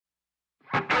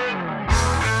Hello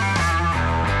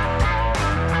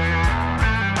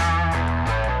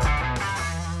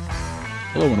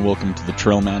and welcome to the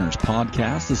TrailManners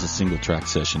podcast. This is Singletrack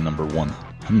Session number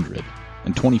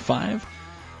 125.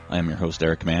 I am your host,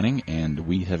 Eric Manning, and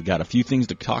we have got a few things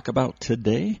to talk about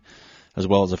today, as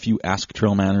well as a few Ask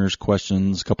TrailManners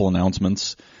questions, a couple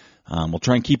announcements. We'll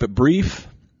try and keep it brief,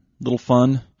 a little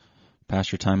fun, pass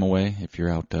your time away if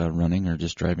you're out running or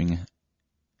just driving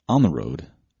on the road.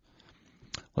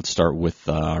 Let's start with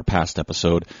our past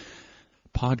episode.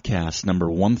 Podcast number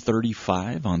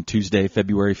 135 on Tuesday,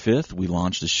 February 5th. We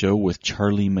launched a show with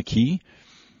Charlie McKee.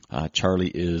 Charlie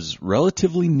is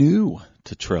relatively new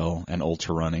to trail and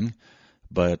ultra running,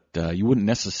 but you wouldn't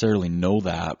necessarily know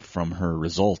that from her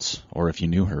results or if you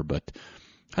knew her, but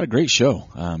had a great show.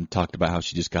 Talked about how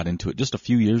she just got into it just a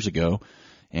few years ago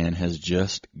and has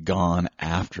just gone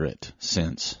after it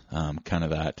since. Kind of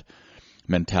that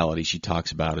mentality she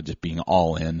talks about of just being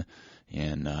all in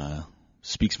and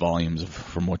speaks volumes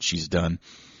from what she's done.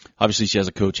 Obviously, she has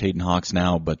a coach, Hayden Hawks,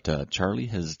 now, but Charlie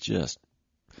has just,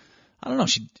 I don't know.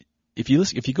 If you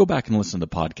go back and listen to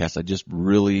the podcast, I just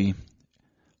really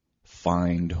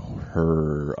find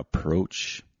her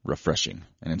approach refreshing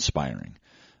and inspiring.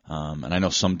 And I know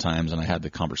sometimes, and I had the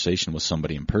conversation with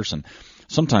somebody in person,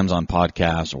 sometimes on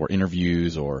podcasts or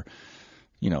interviews or,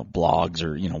 blogs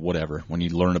or, whatever, when you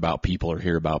learn about people or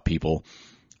hear about people,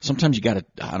 sometimes you got to,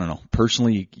 I don't know,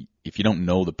 personally, if you don't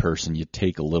know the person, you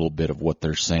take a little bit of what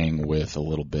they're saying with a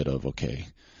little bit of, okay,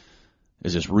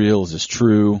 is this real? Is this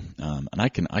true? And I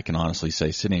can honestly say,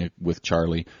 sitting with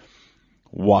Charlie,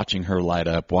 watching her light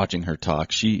up, watching her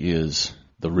talk, she is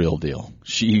the real deal.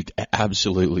 She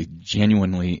absolutely,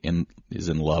 genuinely is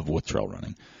in love with trail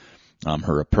running.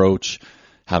 Her approach,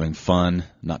 having fun,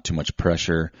 not too much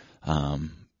pressure,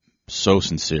 so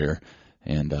sincere.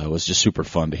 And it was just super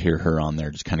fun to hear her on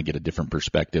there, just kind of get a different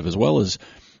perspective, as well as,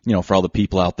 for all the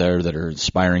people out there that are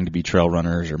aspiring to be trail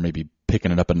runners or maybe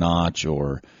picking it up a notch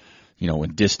or,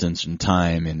 in distance and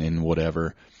time and in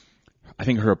whatever. I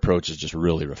think her approach is just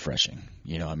really refreshing.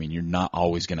 You're not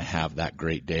always going to have that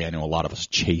great day. I know a lot of us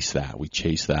chase that. We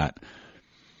chase that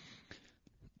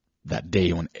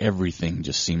day when everything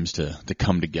just seems to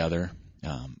come together.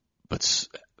 But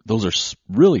those are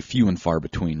really few and far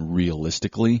between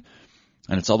realistically.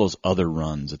 And it's all those other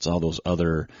runs, it's all those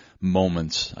other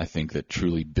moments, I think, that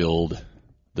truly build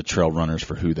the trail runners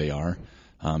for who they are.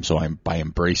 So by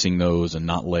embracing those and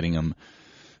not letting them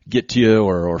get to you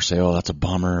or say, oh, that's a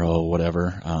bummer, or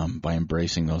whatever, by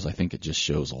embracing those, I think it just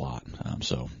shows a lot.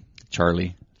 So,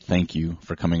 Charlie, thank you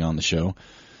for coming on the show.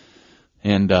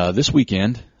 And this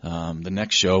weekend, the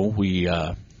next show, we,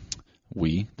 the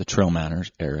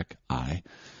TrailManners, Eric,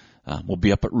 we'll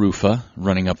be up at Rufa,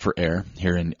 running up for air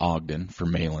here in Ogden for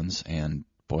Malin's. And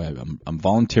boy, I'm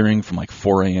volunteering from like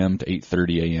 4 a.m. to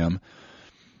 8:30 a.m.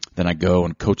 Then I go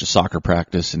and coach a soccer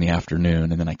practice in the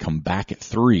afternoon, and then I come back at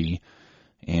 3,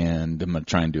 and I'm going to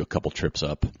try and do a couple trips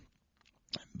up.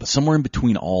 But somewhere in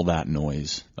between all that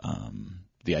noise,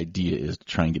 the idea is to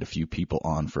try and get a few people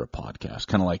on for a podcast,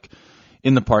 kind of like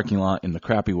in the parking lot, in the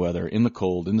crappy weather, in the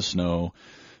cold, in the snow,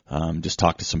 just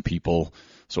talk to some people.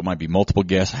 So it might be multiple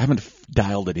guests. I haven't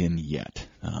dialed it in yet,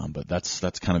 but that's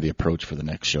kind of the approach for the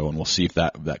next show, and we'll see if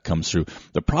that comes through.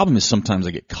 The problem is sometimes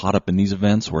I get caught up in these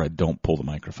events where I don't pull the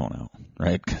microphone out,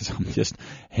 right? Because I'm just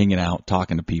hanging out,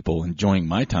 talking to people, enjoying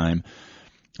my time,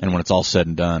 and when it's all said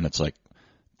and done, it's like,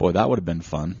 boy, that would have been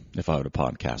fun if I would have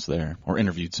podcast there or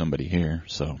interviewed somebody here.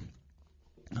 So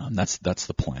that's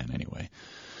the plan anyway.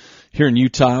 Here in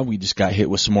Utah, we just got hit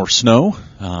with some more snow,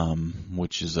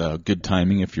 which is good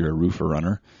timing if you're a roofer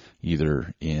runner,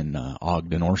 either in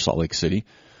Ogden or Salt Lake City.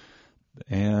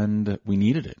 And we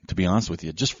needed it, to be honest with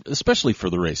you, just especially for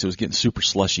the race. It was getting super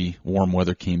slushy. Warm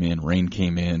weather came in, rain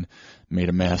came in, made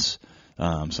a mess.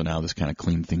 So now this kind of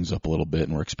cleaned things up a little bit,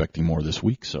 and we're expecting more this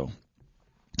week. So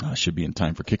should be in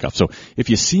time for kickoff. So if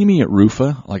you see me at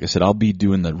Rufa, like I said, I'll be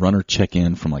doing the runner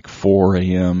check-in from like 4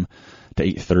 a.m. to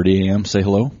 8:30 a.m. Say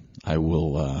hello. I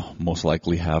will most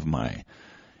likely have my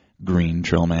green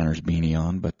TrailManners beanie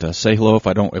on, but say hello if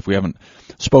we haven't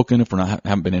spoken, if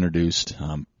haven't been introduced.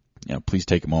 Please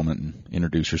take a moment and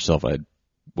introduce yourself. I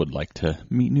would like to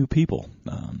meet new people,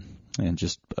 and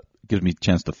just gives me a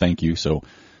chance to thank you. So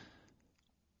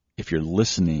if you're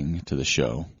listening to the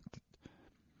show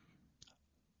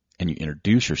and you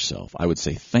introduce yourself, I would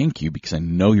say thank you because I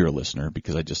know you're a listener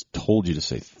because I just told you to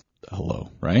say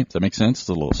hello, right? Does that make sense? It's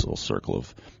a little circle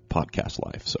of podcast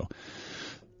life. So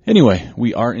anyway,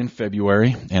 we are in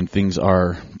February and things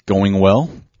are going well.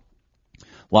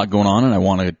 A lot going on, and I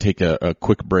want to take a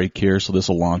quick break here. So this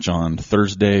will launch on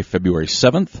Thursday, February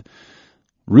 7th.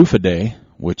 Roof-a-Day,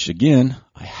 which again,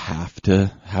 I have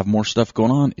to have more stuff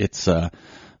going on. It's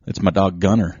my dog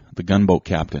Gunnar, the gunboat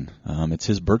captain. It's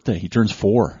his birthday. He turns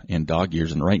 4 in dog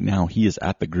years, and right now he is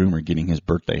at the groomer getting his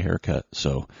birthday haircut.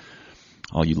 So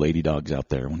all you lady dogs out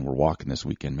there, when we're walking this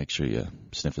weekend, make sure you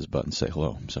sniff his butt and say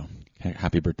hello. So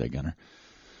happy birthday, Gunnar.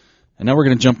 And now we're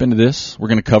going to jump into this. We're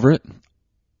going to cover it.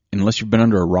 Unless you've been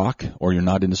under a rock or you're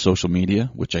not into social media,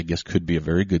 which I guess could be a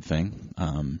very good thing.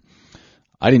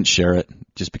 I didn't share it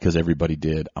just because everybody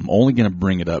did. I'm only going to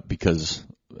bring it up because,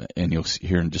 and you'll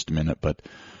hear in just a minute, but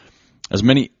as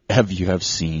many of you have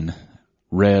seen,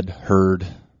 read, heard,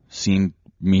 seen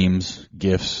memes,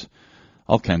 GIFs,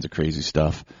 all kinds of crazy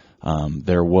stuff.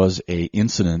 There was a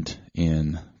incident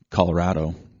in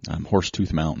Colorado,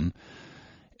 Horsetooth Mountain.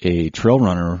 A trail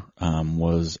runner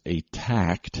was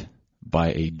attacked by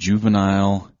a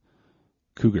juvenile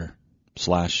cougar /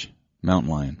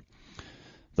 mountain lion,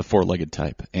 the 4-legged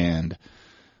type, and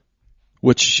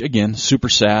which, again, super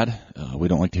sad. We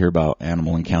don't like to hear about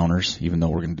animal encounters, even though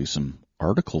we're going to do some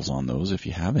articles on those if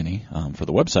you have any for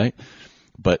the website.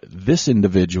 But this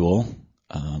individual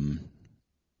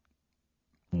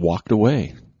walked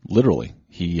away, literally.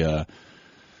 He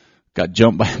got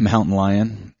jumped by a mountain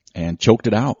lion and choked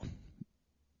it out.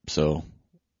 So,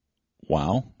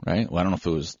 wow, right? Well, I don't know if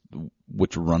it was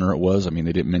which runner it was. I mean,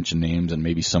 they didn't mention names, and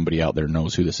maybe somebody out there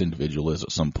knows who this individual is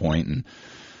at some point, and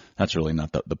that's really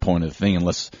not the point of the thing,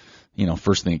 unless,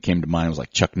 first thing that came to mind was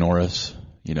like Chuck Norris.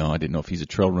 I didn't know if he's a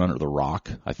trail runner. The Rock,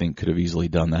 I think, could have easily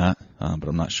done that, but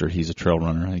I'm not sure he's a trail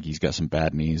runner. I think he's got some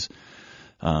bad knees.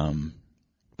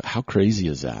 But how crazy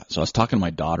is that? So I was talking to my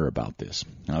daughter about this,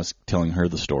 and I was telling her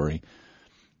the story,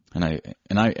 and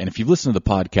if you've listened to the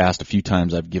podcast a few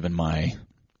times, I've given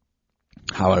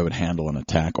how I would handle an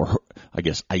attack, or I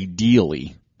guess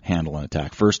ideally handle an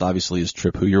attack. First, obviously, is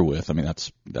trip who you're with. I mean,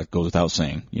 that goes without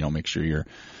saying. Make sure you're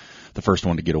the first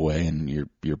one to get away, and your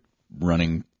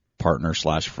running partner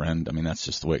 / friend. I mean, that's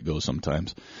just the way it goes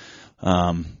sometimes.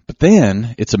 But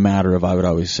then it's a matter of, I would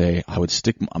always say,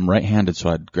 I'm right-handed, so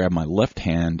I'd grab my left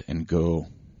hand and go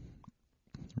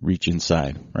reach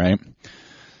inside, right?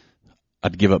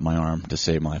 I'd give up my arm to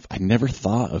save my life. I never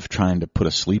thought of trying to put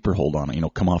a sleeper hold on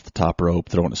it, come off the top rope,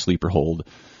 throw in a sleeper hold,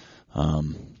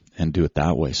 and do it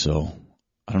that way. So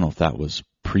I don't know if that was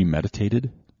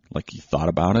premeditated, like you thought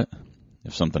about it,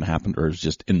 if something happened, or it's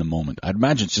just in the moment. I'd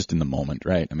imagine it's just in the moment,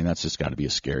 right? I mean, that's just got to be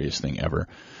the scariest thing ever.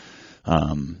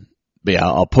 But yeah,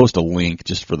 I'll post a link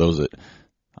just for those that,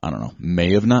 I don't know,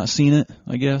 may have not seen it,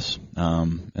 I guess.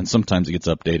 And sometimes it gets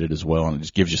updated as well, and it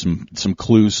just gives you some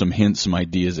clues, some hints, some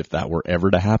ideas if that were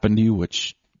ever to happen to you,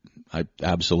 which I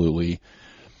absolutely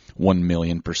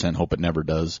 1,000,000% hope it never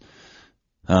does.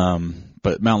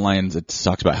 But mountain lions, it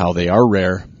talks about how they are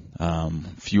rare,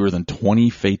 fewer than 20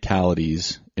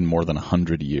 fatalities in more than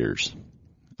 100 years.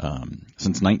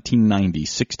 Since 1990,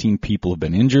 16 people have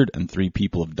been injured and 3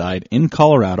 people have died in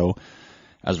Colorado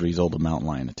as a result of mountain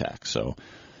lion attacks. So,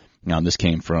 now this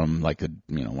came from like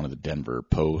one of the Denver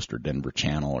Post or Denver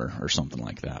Channel or something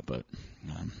like that. But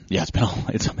yeah,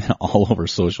 it's been all over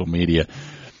social media.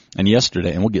 And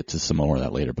yesterday, and we'll get to some more of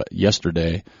that later, but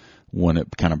yesterday when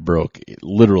it kind of broke,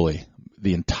 literally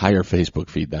the entire Facebook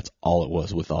feed, that's all it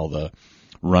was, with all the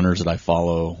runners that I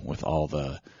follow, with all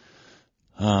the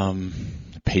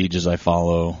pages I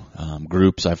follow,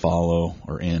 groups I follow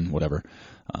or in, whatever.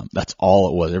 That's all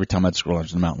it was. Every time I'd scroll,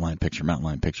 there's a mountain lion picture, mountain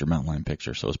lion picture, mountain lion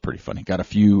picture. So it was pretty funny. Got a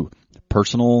few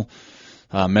personal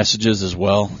messages as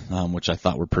well, which I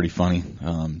thought were pretty funny.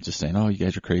 Just saying, oh, you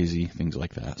guys are crazy, things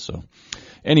like that. So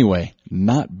anyway,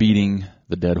 not beating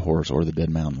the dead horse or the dead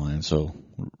mountain lion. So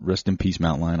rest in peace,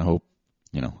 mountain lion. I hope,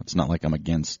 it's not like I'm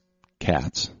against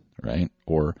cats, right?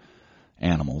 Or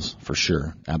animals, for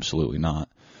sure. Absolutely not.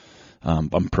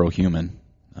 I'm pro-human.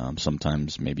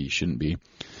 Sometimes maybe you shouldn't be.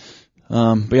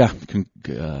 But yeah,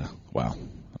 wow.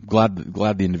 I'm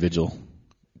glad the individual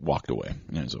walked away.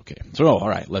 It's okay. So, all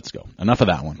right, let's go. Enough of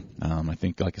that one. I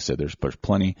think, like I said, there's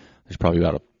plenty. There's probably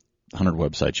about 100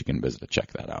 websites you can visit to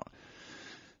check that out.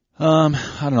 I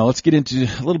don't know. Let's get into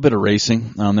a little bit of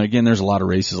racing. Again, there's a lot of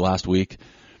races last week.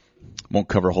 Won't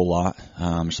cover a whole lot.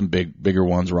 There's some bigger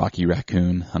ones, Rocky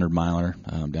Raccoon, 100-miler,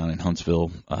 down in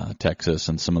Huntsville, Texas,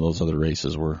 and some of those other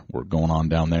races were going on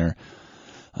down there.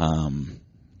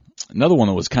 Another one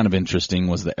that was kind of interesting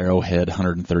was the Arrowhead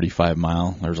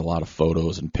 135-mile. There's a lot of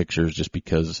photos and pictures just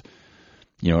because,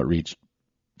 it reached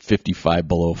 55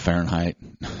 below Fahrenheit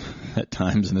at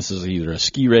times. And this is either a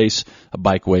ski race, a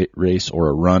bike race, or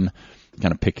a run.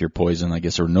 Kind of pick your poison. I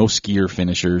guess there were no skier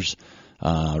finishers.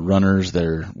 Runners,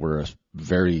 there were a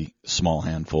very small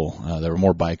handful. There were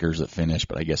more bikers that finished,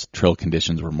 but I guess trail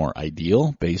conditions were more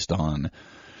ideal based on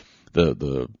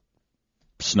the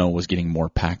snow was getting more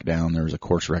packed down. There was a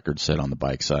course record set on the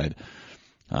bike side.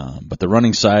 But the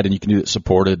running side, and you can do it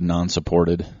supported,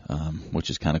 non-supported, which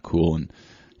is kind of cool, and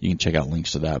you can check out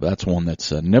links to that. But that's one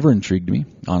that's never intrigued me,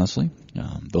 honestly.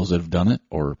 Those that have done it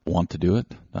or want to do it,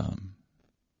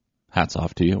 hats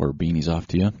off to you, or beanies off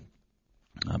to you.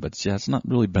 But yeah, it's not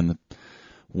really been the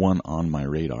one on my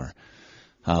radar.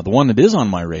 The one that is on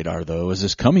my radar, though, is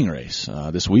this coming race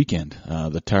this weekend,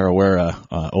 the Tarawera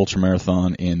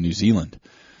Ultramarathon in New Zealand,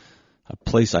 a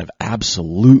place I've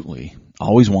absolutely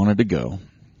always wanted to go.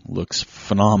 Looks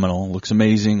phenomenal, looks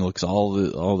amazing, looks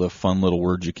all the fun little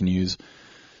words you can use.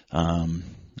 And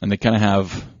they kind of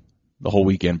have the whole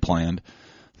weekend planned.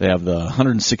 They have the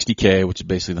 160K, which is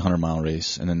basically the 100-mile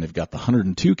race, and then they've got the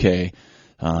 102K,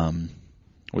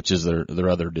 which is their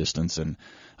other distance. And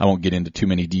I won't get into too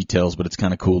many details, but it's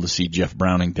kind of cool to see Jeff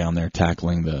Browning down there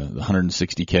tackling the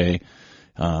 160K.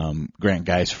 Grant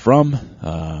Geis from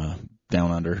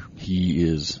Down Under, he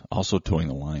is also towing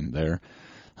the line there.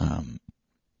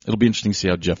 It'll be interesting to see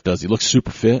how Jeff does. He looks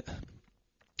super fit,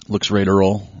 looks ready to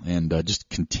roll, and just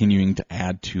continuing to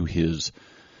add to his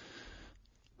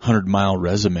 100-mile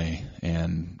resume.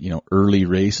 And, early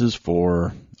races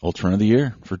for Ultra Run of the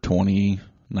Year for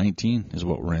 2019 is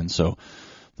what we're in. So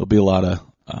there'll be a lot of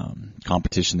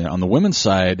competition there. On the women's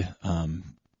side,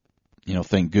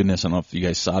 thank goodness, I don't know if you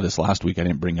guys saw this last week, I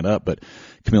didn't bring it up, but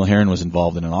Camille Herron was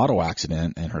involved in an auto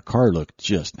accident, and her car looked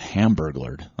just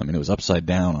hamburglared. I mean, it was upside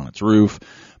down on its roof,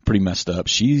 pretty messed up.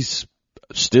 She's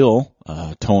still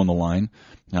towing the line.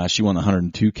 She won the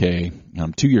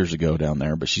 102K 2 years ago down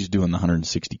there, but she's doing the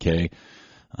 160K.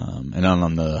 And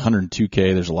on the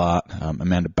 102K, there's a lot.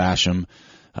 Amanda Basham,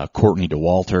 Courtney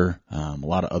DeWalter, a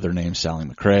lot of other names, Sally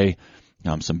McRae.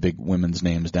 Some big women's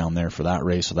names down there for that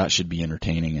race, so that should be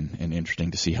entertaining and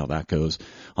interesting to see how that goes.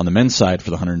 On the men's side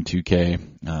for the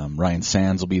 102K, Ryan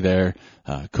Sands will be there,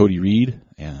 Cody Reed,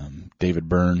 David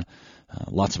Byrne,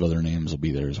 lots of other names will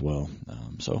be there as well.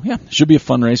 So yeah, it should be a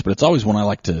fun race, but it's always one I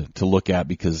like to look at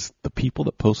because the people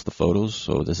that post the photos,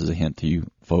 so this is a hint to you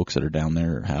folks that are down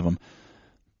there or have them,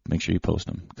 make sure you post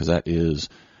them because that is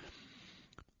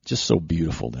just so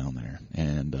beautiful down there.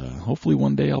 And hopefully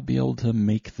one day I'll be able to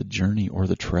make the journey or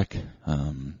the trek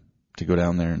to go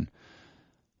down there and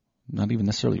not even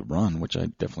necessarily run, which I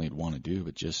definitely want to do,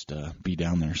 but just be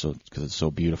down there because it's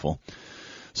so beautiful.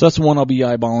 So that's the one I'll be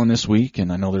eyeballing this week, and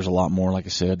I know there's a lot more, like I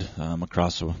said,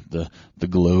 across the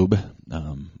globe.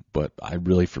 But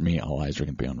for me, all eyes are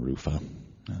going to be on Rufa,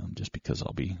 just because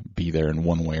I'll be there in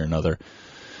one way or another.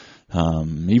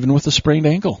 Even with a sprained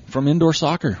ankle from indoor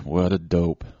soccer. What a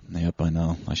dope. Yep, I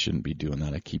know. I shouldn't be doing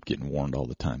that. I keep getting warned all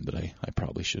the time that I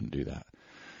probably shouldn't do that.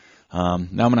 Now I'm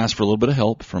going to ask for a little bit of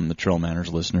help from the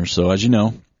TrailManners listeners. So as you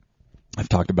know, I've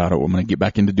talked about it. I'm going to get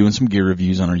back into doing some gear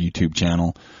reviews on our YouTube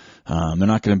channel. They're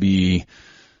not going to be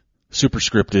super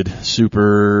scripted,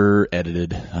 super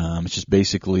edited. It's just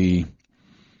basically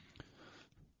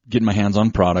getting my hands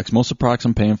on products. Most of the products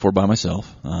I'm paying for by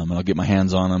myself, and I'll get my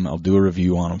hands on them. I'll do a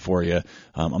review on them for you.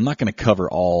 I'm not going to cover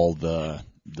all the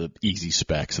easy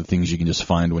specs, the things you can just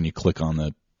find when you click on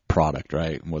the product,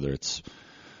 right? Whether it's,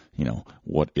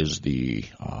 what is the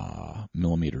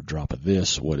millimeter drop of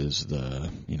this? What is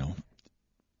the,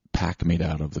 pack made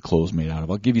out of, the clothes made out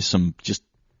of? I'll give you some just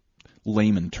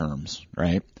layman terms,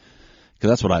 right? Because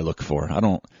that's what I look for. I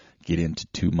don't get into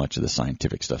too much of the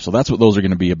scientific stuff. So that's what those are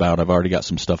going to be about. I've already got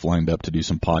some stuff lined up to do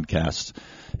some podcasts,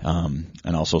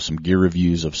 and also some gear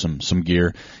reviews of some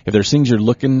gear. If there's things you're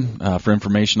looking for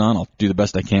information on, I'll do the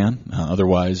best I can.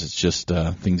 Otherwise, it's just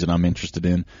things that I'm interested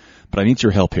in. But I need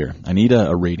your help here. I need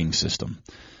a rating system.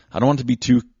 I don't want it to be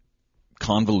too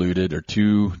convoluted or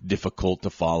too difficult to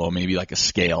follow. Maybe like a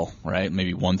scale, right?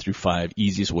 Maybe 1 through 5,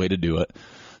 easiest way to do it,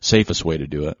 safest way to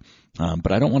do it.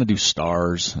 But I don't want to do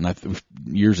stars. And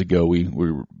years ago we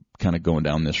were kind of going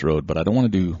down this road, but I don't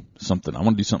want to do something. I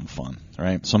want to do something fun,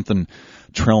 right? Something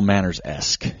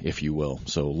TrailManners-esque, if you will.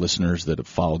 So listeners that have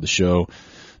followed the show,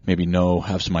 maybe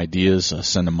have some ideas,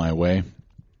 send them my way.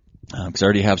 Because I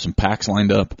already have some packs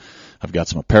lined up. I've got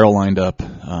some apparel lined up,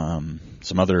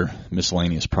 some other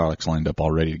miscellaneous products lined up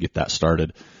already to get that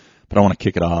started. But I want to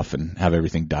kick it off and have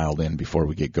everything dialed in before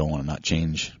we get going and not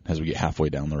change as we get halfway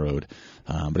down the road.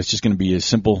 But it's just going to be a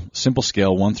simple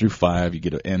scale, 1 through 5. You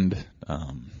get an end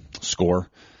score.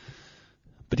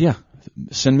 But yeah,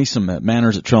 send me some at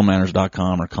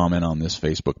manners@trailmanners.com or comment on this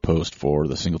Facebook post for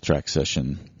the Singletrack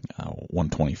Session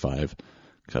 125,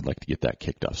 because I'd like to get that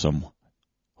kicked off. So I'm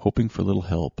hoping for a little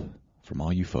help from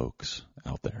all you folks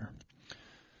out there.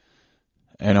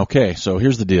 And okay, so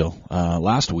here's the deal.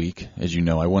 Last week, as you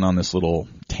know, I went on this little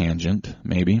tangent,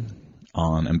 maybe,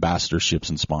 on ambassadorships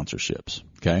and sponsorships.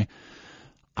 Okay.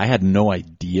 I had no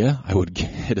idea I would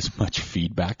get as much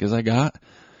feedback as I got.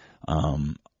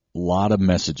 Lot of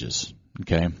messages.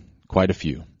 Okay. Quite a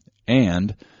few.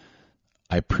 And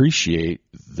I appreciate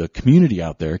the community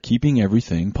out there keeping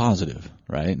everything positive,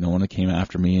 right? No one that came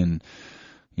after me and,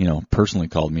 personally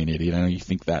called me an idiot. I know you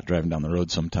think that driving down the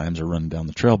road sometimes or running down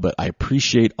the trail, but I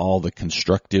appreciate all the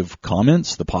constructive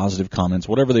comments, the positive comments,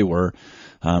 whatever they were,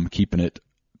 keeping it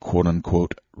quote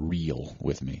unquote real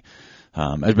with me.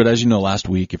 But as you know, last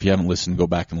week, if you haven't listened, go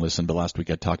back and listen. But last week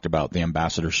I talked about the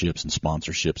ambassadorships and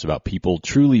sponsorships, about people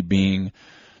truly being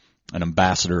an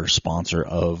ambassador or sponsor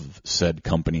of said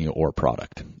company or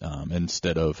product,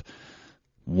 instead of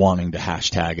wanting to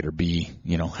hashtag it or be,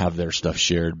 have their stuff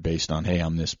shared based on, hey,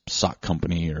 I'm this sock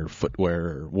company or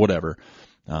footwear or whatever,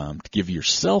 to give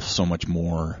yourself so much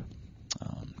more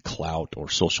clout or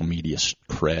social media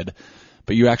cred,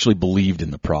 but you actually believed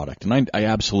in the product. And I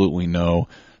absolutely know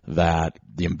that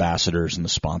the ambassadors and the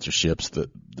sponsorships,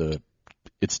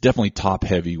 it's definitely top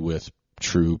heavy with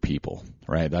true people,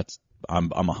 right? I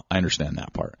understand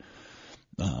that part.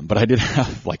 But I did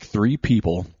have like 3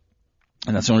 people,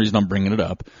 and that's the only reason I'm bringing it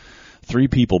up. 3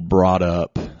 people brought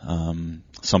up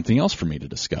something else for me to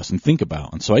discuss and think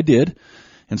about, and so I did.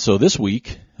 And so this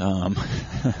week,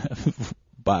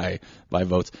 by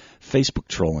votes, Facebook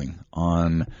trolling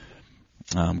on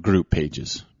group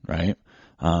pages, right?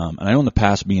 And I know in the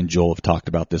past me and Joel have talked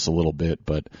about this a little bit,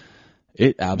 but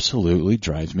it absolutely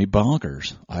drives me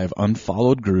bonkers. I've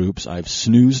unfollowed groups. I've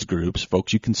snoozed groups.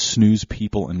 Folks, you can snooze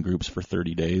people in groups for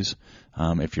 30 days.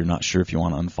 If you're not sure if you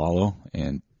want to unfollow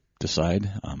and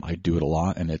decide, I do it a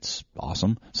lot and it's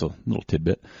awesome. So a little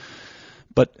tidbit.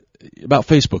 But about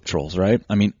Facebook trolls, right?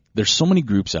 I mean, there's so many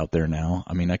groups out there now.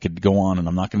 I mean, I could go on and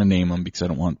I'm not going to name them because I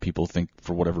don't want people to think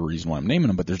for whatever reason why I'm naming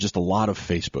them, but there's just a lot of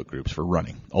Facebook groups for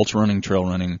running, ultra running, trail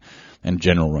running, and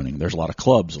general running. There's a lot of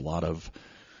clubs, a lot of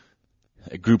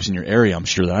groups in your area, I'm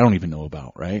sure, that I don't even know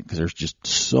about, right? Because there's just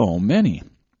so many.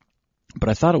 But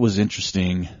I thought it was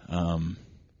interesting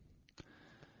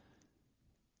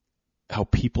how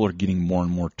people are getting more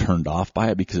and more turned off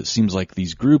by it, because it seems like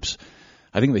these groups,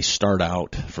 I think they start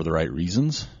out for the right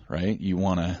reasons, right? You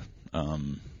want to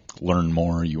learn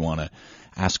more, you want to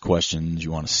ask questions,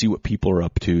 you want to see what people are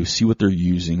up to, see what they're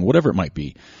using, whatever it might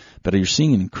be. But you're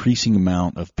seeing an increasing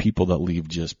amount of people that leave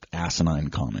just asinine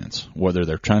comments, whether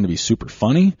they're trying to be super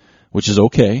funny, which is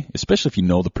okay, especially if you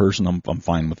know the person. I'm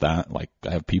fine with that. Like,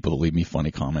 I have people that leave me funny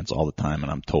comments all the time,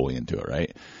 and I'm totally into it,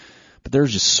 right? But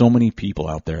there's just so many people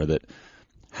out there that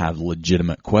have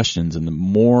legitimate questions, and the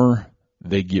more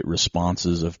they get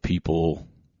responses of people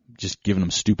just giving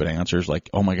them stupid answers like,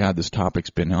 oh my God, this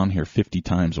topic's been on here 50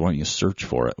 times. Why don't you search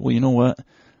for it? Well, you know what?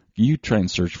 You try and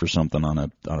search for something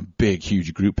on a big,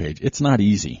 huge group page. It's not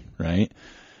easy, right?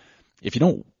 If you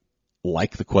don't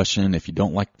like the question, if you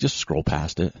don't like, just scroll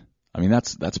past it. I mean,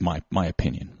 that's my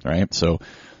opinion, right? So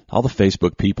all the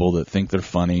Facebook people that think they're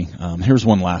funny. Here's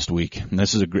one last week, and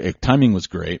this is timing was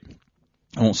great.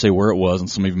 I won't say where it was, and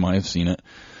some of you might have seen it.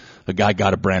 A guy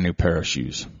got a brand new pair of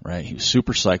shoes, right? He was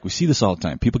super psyched. We see this all the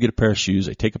time. People get a pair of shoes,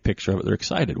 they take a picture of it, they're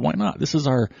excited. Why not? This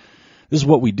is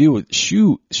what we do.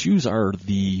 Shoes are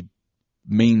the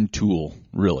main tool,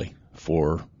 really,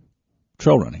 for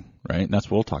trail running, right? And that's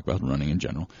what we'll talk about, running in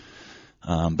general.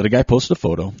 But a guy posted a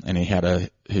photo, and he had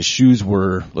his shoes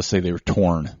were, let's say they were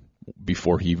torn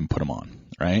before he even put them on,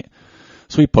 right?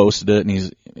 So he posted it,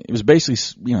 and it was basically,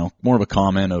 more of a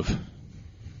comment of,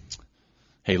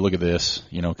 hey, look at this,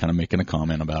 kind of making a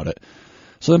comment about it.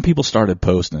 So then people started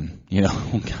posting,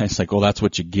 guys like, well, that's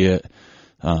what you get.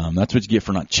 That's what you get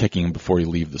for not checking them before you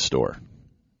leave the store.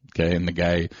 Okay. And the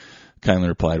guy kindly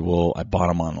replied, well, I bought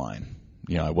them online.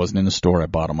 I wasn't in the store. I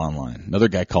bought them online. Another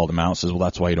guy called him out and says, well,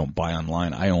 that's why you don't buy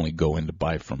online. I only go in to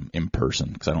buy from in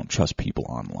person because I don't trust people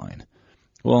online.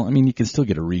 Well, I mean, you can still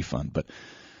get a refund, but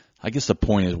I guess the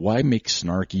point is, why make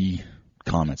snarky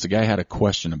comments? The guy had a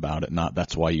question about it, not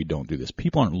that's why you don't do this.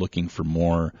 People aren't looking for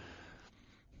more,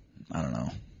 I don't know,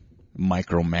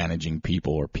 micromanaging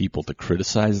people or people to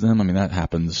criticize them. I mean, that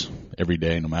happens every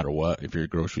day, no matter what. If you're at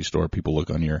a grocery store, people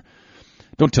look on your,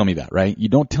 don't tell me that, right? You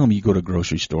don't tell me you go to a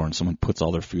grocery store and someone puts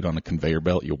all their food on a conveyor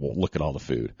belt, you will look at all the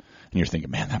food. And you're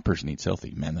thinking, man, that person eats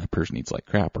healthy. Man, that person eats like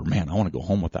crap. Or man, I want to go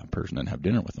home with that person and have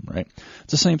dinner with them, right?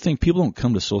 It's the same thing. People don't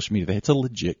come to social media. It's a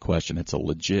legit question. It's a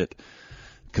legit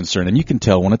concern. And you can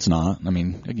tell when it's not. I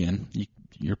mean, again,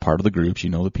 you're part of the groups.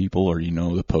 You know the people, or you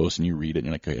know the post, and you read it, and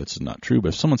you're like, okay, it's not true. But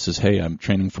if someone says, hey, I'm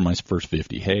training for my first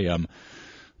 50. Hey, I'm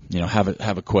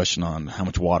have a question on how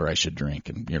much water I should drink.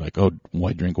 And you're like, oh,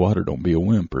 why drink water? Don't be a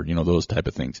wimp, or, those type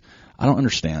of things. I don't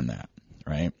understand that,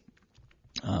 right?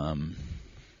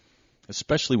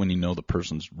 especially when you know the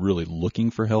person's really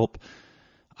looking for help.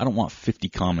 I don't want 50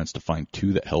 comments to find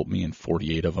 2 that help me and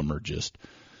 48 of them are just,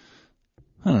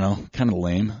 I don't know, kind of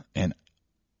lame. And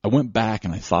I went back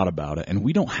and I thought about it, and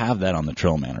we don't have that on the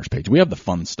TrailManners page. We have the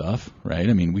fun stuff, right?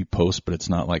 I mean, we post, but it's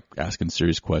not like asking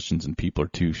serious questions and people are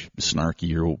too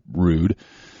snarky or rude.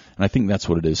 And I think that's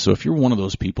what it is. So if you're one of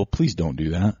those people, please don't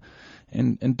do that.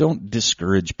 And don't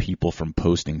discourage people from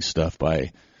posting stuff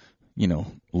by,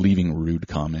 leaving rude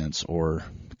comments or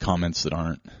comments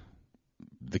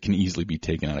that can easily be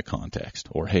taken out of context.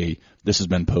 Or, hey, this has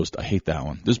been posted. I hate that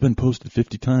one. This has been posted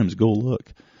 50 times. Go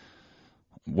look.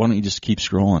 Why don't you just keep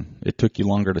scrolling? It took you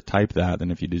longer to type that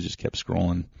than if you just kept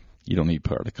scrolling. You don't need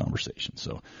part of the conversation.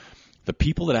 So the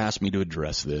people that asked me to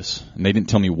address this, and they didn't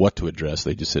tell me what to address,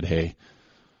 they just said, hey,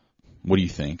 what do you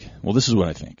think? Well, this is what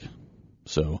I think.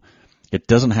 So it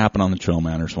doesn't happen on the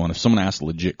TrailManners one. If someone asks a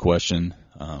legit question,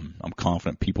 I'm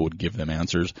confident people would give them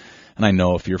answers. And I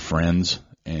know if you're friends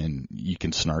and you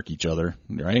can snark each other,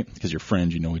 right? Because you're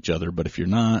friends, you know each other. But if you're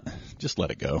not, just let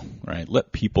it go, right?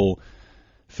 Let people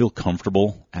feel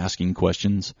comfortable asking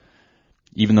questions.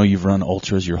 Even though you've run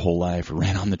ultras your whole life or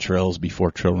ran on the trails before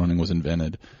trail running was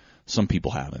invented, some people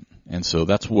haven't. And so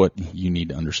that's what you need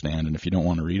to understand. And if you don't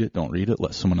want to read it, don't read it.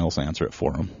 Let someone else answer it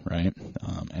for them, right?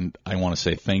 And I want to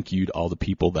say thank you to all the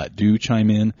people that do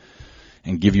chime in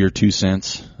and give your 2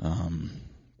 cents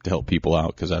to help people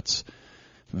out, because that's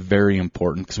very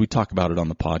important. Because we talk about it on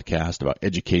the podcast about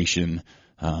education,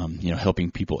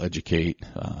 helping people educate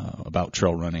about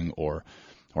trail running or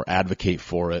advocate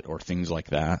for it or things like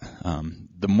that.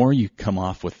 The more you come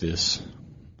off with this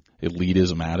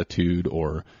elitism attitude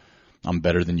or I'm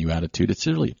better than you attitude, it's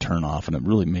really a turn off, and it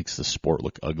really makes the sport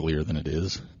look uglier than it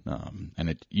is. And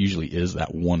it usually is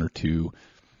that 1 or 2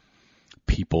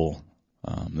 people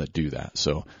that do that.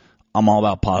 So I'm all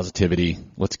about positivity.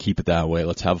 Let's keep it that way.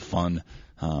 Let's have fun.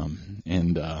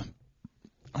 And I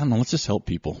don't know, let's just help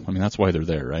people. I mean, that's why they're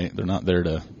there, right? They're not there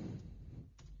to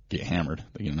get hammered.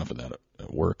 They get enough of that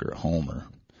at work or at home or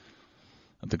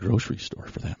at the grocery store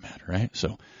for that matter, right?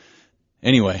 So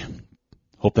anyway,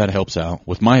 hope that helps out.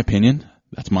 With my opinion,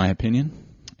 that's my opinion,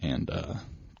 and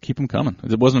keep them coming.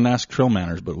 It wasn't an Ask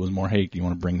TrailManners, but it was more, hey, do you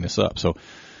want to bring this up? So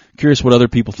curious what other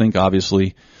people think,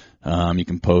 obviously. You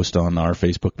can post on our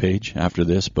Facebook page after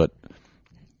this, but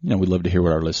we'd love to hear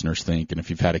what our listeners think, and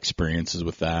if you've had experiences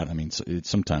with that. I mean,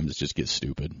 sometimes it just gets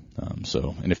stupid.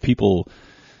 And if people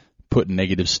put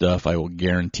negative stuff, I will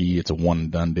guarantee it's a one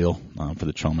and done deal for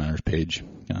the TrailManners page.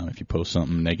 If you post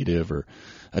something negative or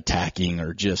attacking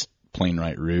or just plain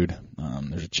right rude,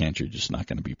 there's a chance you're just not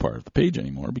going to be part of the page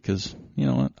anymore, because you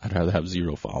know what, I'd rather have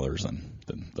 0 followers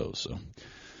than those. So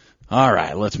all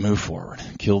right, let's move forward.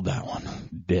 Killed that one.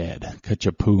 Dead.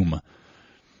 Kachapoom.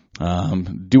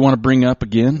 Do want to bring up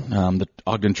again, the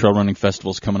Ogden Trail Running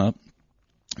Festival is coming up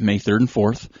May 3rd and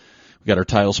 4th. We got our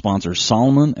title sponsors,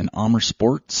 Solomon and Amer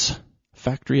Sports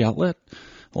Factory Outlet,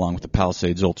 along with the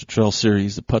Palisades Ultra Trail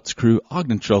Series, the Putz Crew,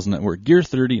 Ogden Trails Network, Gear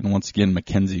 30, and once again,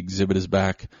 Mackenzie Exhibit is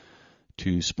back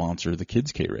to sponsor the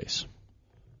Kids K-Race.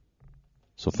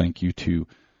 So thank you to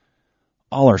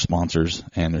all our sponsors,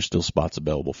 and there's still spots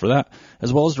available for that,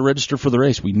 as well as to register for the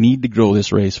race. We need to grow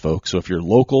this race, folks. So if you're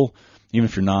local, even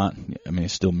if you're not, I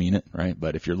still mean it, right?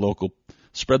 But if you're local,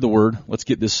 spread the word. Let's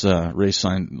get this race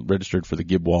sign registered for the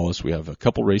Gib Wallace. We have a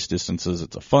couple race distances.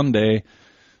 It's a fun day.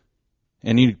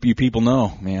 And you people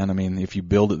know, man, if you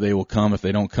build it, they will come. If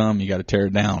they don't come, you got to tear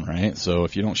it down, right? So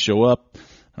if you don't show up, I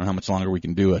don't know how much longer we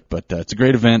can do it. But it's a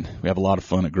great event. We have a lot of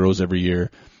fun. It grows every year.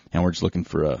 And we're just looking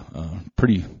for a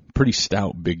pretty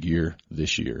stout big year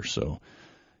this year. So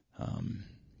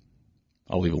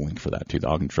I'll leave a link for that too, the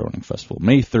Ogden Trail Running Festival.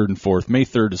 May 3rd and 4th. May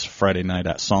 3rd is Friday night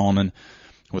at Solomon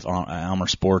with Amer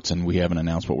Sports, and we haven't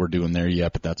announced what we're doing there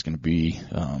yet, but that's going to be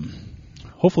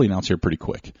hopefully announced here pretty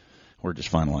quick. We're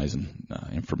just finalizing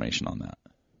information on that.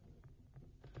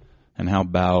 And how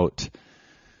about,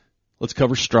 let's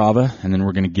cover Strava, and then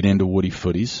we're going to get into Woody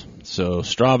Footies. So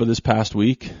Strava this past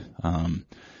week,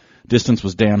 distance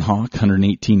was Dan Hawk,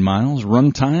 118 miles.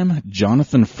 Run time,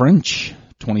 Jonathan French,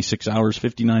 26 hours,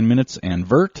 59 minutes. And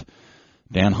vert,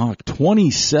 Dan Hawk,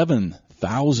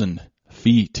 27,000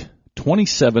 feet,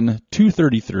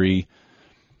 27,233.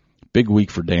 Big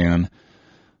week for Dan.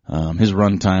 His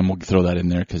run time, we'll throw that in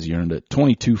there because he earned it,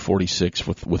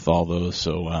 22:46 with all those.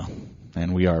 So,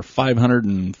 and we are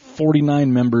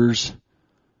 549 members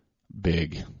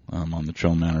big on the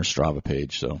TrailManners Strava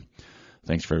page. So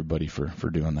thanks for everybody for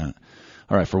doing that.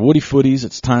 All right, for Woody Footies,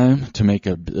 it's time to make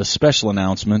a special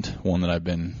announcement, one that I've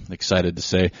been excited to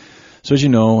say. So as you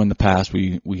know, in the past,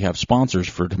 we have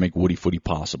sponsors to make Woody Footy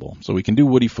possible. So we can do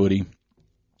Woody Footy,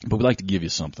 but we'd like to give you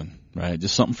something, right?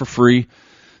 Just something for free,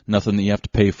 nothing that you have to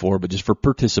pay for, but just for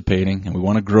participating. And we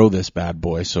want to grow this bad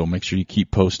boy, so make sure you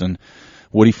keep posting.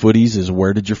 Woody Footies is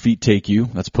Where Did Your Feet Take You?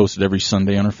 That's posted every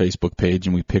Sunday on our Facebook page,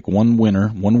 and we pick one winner,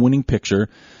 one winning picture,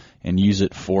 and use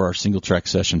it for our Singletrack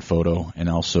Session photo, and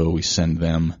also we send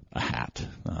them a hat.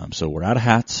 So we're out of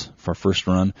hats for our first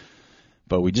run,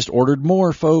 but we just ordered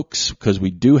more, folks, because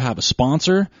we do have a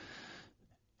sponsor,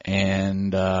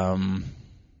 and I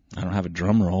don't have a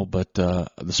drum roll, but the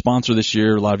sponsor this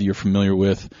year, a lot of you are familiar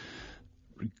with,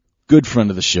 good friend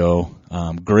of the show,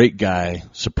 great guy,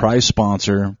 surprise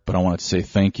sponsor, but I wanted to say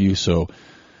thank you. So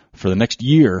for the next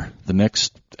year, the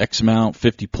next X amount,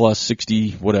 50 plus,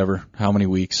 60, whatever, how many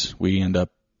weeks we end up,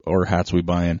 or hats we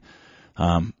buy in,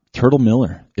 Turtle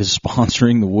Miller is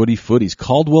sponsoring the Woody Footies.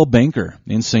 Caldwell Banker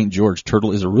in St. George.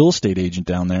 Turtle is a real estate agent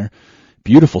down there.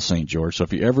 Beautiful St. George. So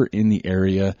if you're ever in the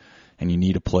area and you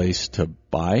need a place to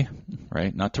buy,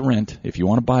 right, not to rent, if you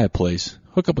want to buy a place,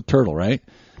 hook up with Turtle, right?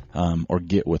 Or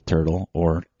get with Turtle,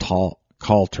 or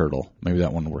call Turtle. Maybe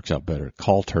that one works out better.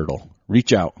 Call Turtle.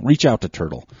 Reach out to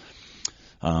Turtle.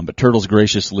 But Turtle's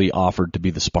graciously offered to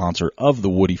be the sponsor of the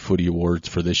Woody Footy Awards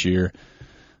for this year.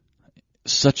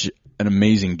 Such an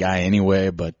amazing guy anyway,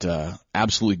 but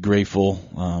absolutely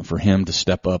grateful for him to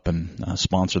step up and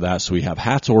sponsor that. So we have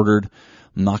hats ordered.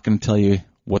 I'm not going to tell you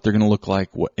what they're going to look like,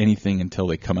 anything until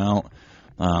they come out.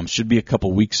 Should be a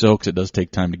couple weeks so, because it does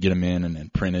take time to get them in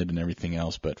and printed and everything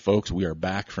else. But folks, we are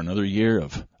back for another year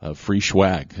of free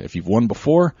swag. If you've won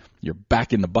before, you're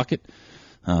back in the bucket,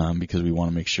 because we want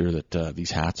to make sure that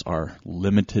these hats are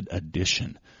limited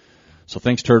edition. So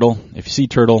thanks, Turtle. If you see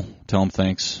Turtle, tell him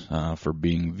thanks for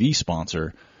being the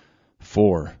sponsor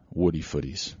for Woody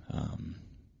Footies.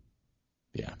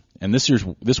 Yeah, and this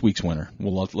week's winner.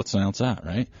 Well, let's announce that,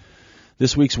 right?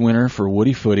 This week's winner for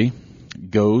Woody Footy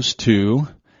goes to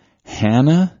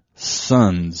Hannah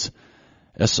Sons,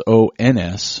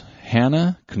 S-O-N-S.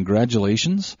 Hannah,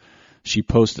 congratulations. She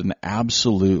posted an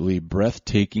absolutely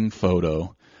breathtaking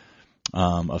photo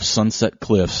of Sunset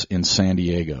Cliffs in San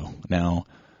Diego. Now,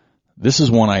 this is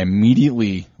one I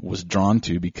immediately was drawn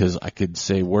to because I could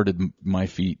say, where did my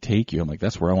feet take you? I'm like,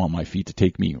 that's where I want my feet to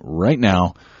take me right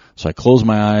now. So I closed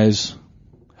my eyes,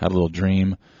 had a little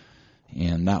dream,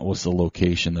 and that was the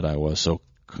location that I was. So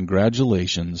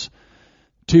congratulations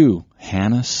to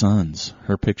Hannah Sons.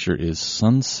 Her picture is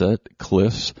Sunset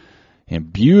Cliffs,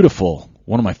 and beautiful.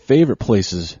 One of my favorite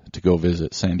places to go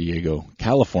visit, San Diego,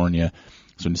 California.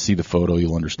 So when you see the photo,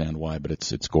 you'll understand why, but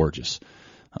it's gorgeous.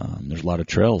 There's a lot of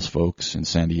trails, folks, in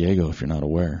San Diego, if you're not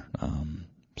aware.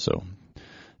 So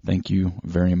thank you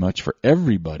very much to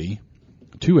everybody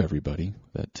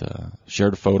that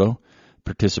shared a photo,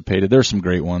 participated. There's some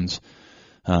great ones.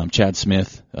 Chad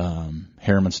Smith,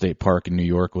 Harriman State Park in New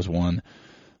York was one.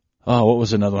 Oh, what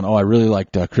was another one? Oh, I really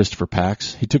liked Christopher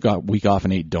Pax. He took a week off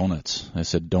and ate donuts. I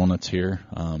said donuts here.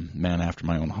 Man after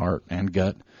my own heart and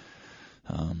gut.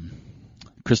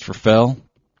 Christopher Fell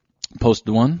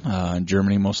posted one in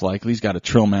Germany, most likely. He's got a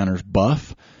TrailManners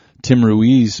buff. Tim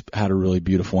Ruiz had a really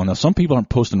beautiful one. Now, some people aren't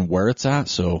posting where it's at,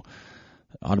 so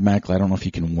automatically I don't know if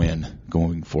you can win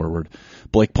going forward.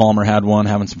 Blake Palmer had one,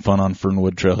 having some fun on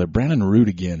Fernwood Trail there. Brandon Root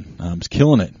again, is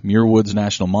killing it. Muir Woods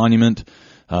National Monument,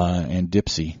 and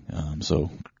Dipsy. So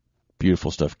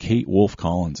beautiful stuff. Kate Wolf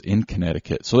Collins in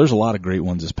Connecticut. So there's a lot of great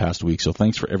ones this past week. So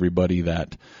thanks for everybody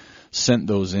that sent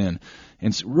those in.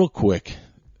 And real quick,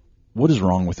 what is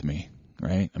wrong with me,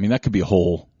 right? I mean, that could be a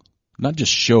whole, not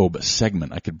just show, but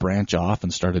segment. I could branch off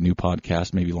and start a new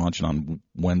podcast, maybe launching on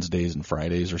Wednesdays and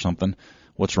Fridays or something.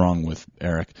 What's wrong with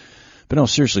Eric? But no,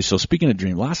 seriously, so speaking of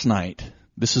dream, last night,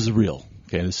 this is real,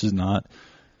 okay? This is not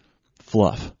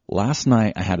fluff. Last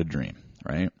night I had a dream,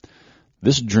 right?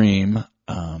 This dream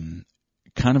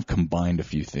kind of combined a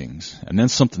few things, and then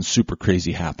something super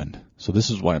crazy happened. So this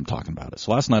is why I'm talking about it.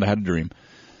 So last night I had a dream.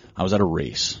 I was at a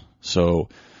race. So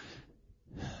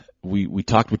we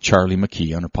talked with Charlie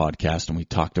McKee on our podcast, and we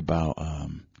talked about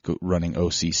running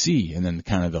OCC, and then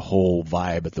kind of the whole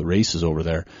vibe at the races over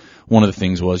there. One of the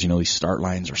things was, these start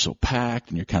lines are so packed,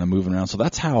 and you're kind of moving around. So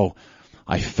that's how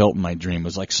I felt in my dream. It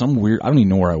was like some weird, I don't even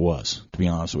know where I was, to be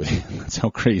honest with you. That's how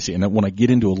crazy. And then when I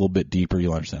get into a little bit deeper,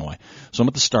 you'll understand why. So I'm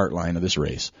at the start line of this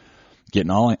race,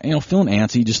 getting all, feeling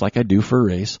antsy, just like I do for a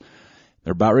race.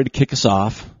 They're about ready to kick us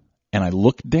off, and I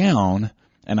look down,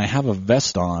 and I have a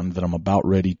vest on that I'm about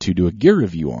ready to do a gear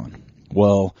review on.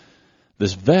 Well,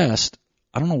 this vest,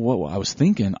 I don't know what I was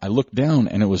thinking. I looked down,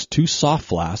 and it was 2 soft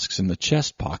flasks in the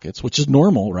chest pockets, which is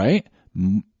normal, right?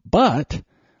 But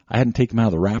I hadn't taken them out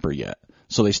of the wrapper yet.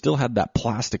 So they still had that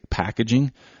plastic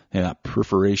packaging and that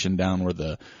perforation down where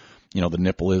the the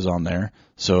nipple is on there.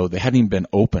 So they hadn't even been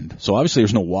opened. So obviously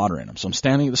there's no water in them. So I'm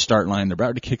standing at the start line. They're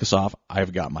about to kick us off.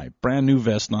 I've got my brand new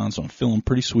vest on, so I'm feeling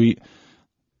pretty sweet.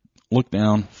 Look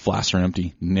down, flasks are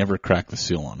empty, never cracked the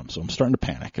seal on them. So I'm starting to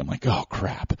panic. I'm like, oh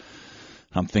crap.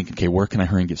 I'm thinking, okay, where can I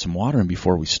hurry and get some water? And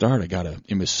before we start,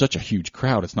 it was such a huge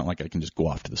crowd. It's not like I can just go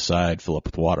off to the side, fill up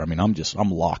with water. I mean,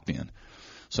 I'm locked in.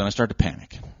 So then I start to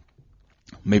panic.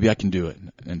 Maybe I can do it.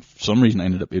 And for some reason I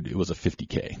ended up, it was a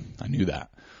 50K. I knew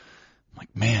that. I'm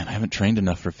like, man, I haven't trained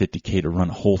enough for 50K to run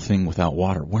a whole thing without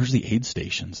water. Where's the aid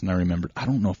stations? And I remembered, I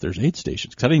don't know if there's aid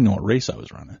stations because I didn't know what race I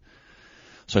was running.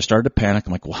 So I started to panic.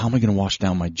 I'm like, well, how am I going to wash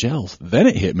down my gels? Then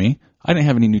it hit me. I didn't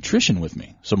have any nutrition with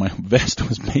me. So my vest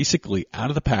was basically out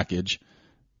of the package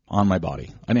on my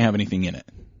body. I didn't have anything in it.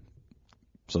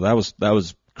 So that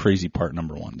was crazy part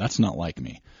number one. That's not like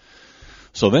me.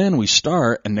 So then we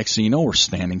start, and next thing you know, we're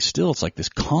standing still. It's like this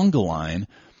conga line,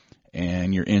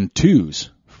 and you're in twos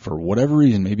for whatever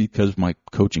reason. Maybe because my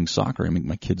coaching soccer, I make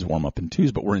my kids warm up in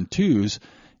twos, but we're in twos,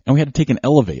 and we had to take an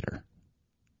elevator.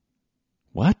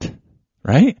 What?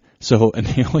 Right? So, and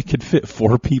they only could fit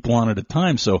 4 people on at a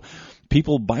time. So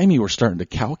people by me were starting to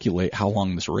calculate how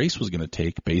long this race was going to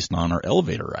take based on our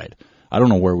elevator ride. I don't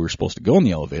know where we were supposed to go in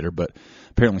the elevator, but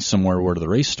apparently somewhere where the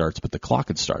race starts, but the clock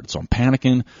had started. So I'm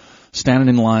panicking, standing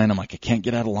in line. I'm like, I can't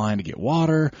get out of line to get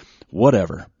water,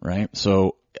 whatever, right?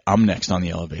 So I'm next on the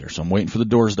elevator. So I'm waiting for the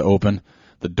doors to open.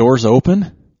 The doors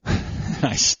open.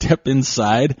 I step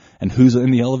inside, and who's in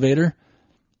the elevator?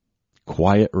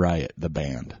 Quiet Riot, the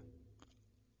band.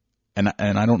 And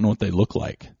I don't know what they look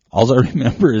like. All I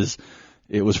remember is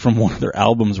it was from one of their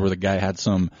albums where the guy had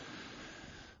some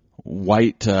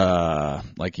white,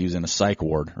 like he was in a psych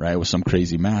ward, right, with some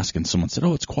crazy mask, and someone said,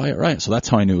 oh, it's Quiet Riot. So that's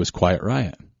how I knew it was Quiet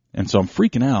Riot. And so I'm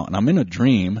freaking out, and I'm in a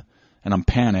dream, and I'm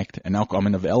panicked, and now I'm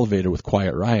in the elevator with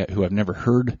Quiet Riot, who I've never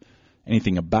heard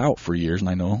anything about for years, and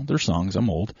I know their songs. I'm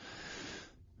old.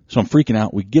 So I'm freaking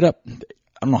out. We get up. I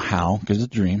don't know how, because it's a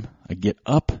dream. I get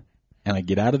up. And I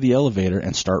get out of the elevator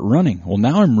and start running. Well,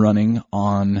 now I'm running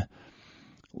on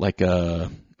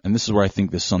and this is where I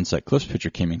think this Sunset Cliffs picture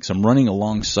came in, because I'm running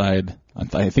alongside,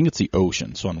 I think it's the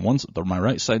ocean. So on my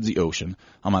right side's the ocean.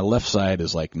 On my left side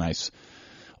is like nice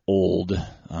old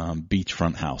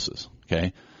beachfront houses,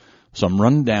 okay? So I'm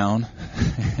running down,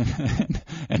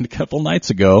 and a couple nights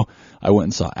ago, I went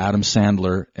and saw Adam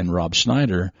Sandler and Rob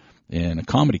Schneider in a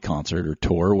comedy concert or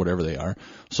tour, whatever they are.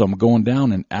 So I'm going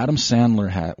down, and Adam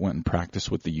Sandler went and practiced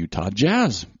with the Utah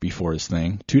Jazz before his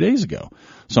thing 2 days ago.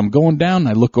 So I'm going down, and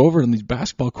I look over in the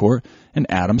basketball court, and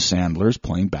Adam Sandler is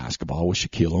playing basketball with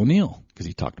Shaquille O'Neal, because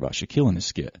he talked about Shaquille in his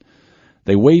skit.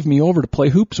 They waved me over to play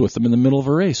hoops with them in the middle of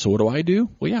a race. So what do?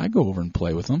 Well, yeah, I go over and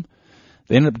play with them.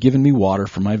 They ended up giving me water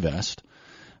for my vest,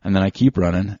 and then I keep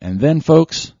running. And then,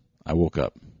 folks, I woke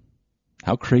up.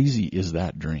 How crazy is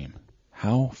that dream?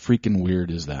 How freaking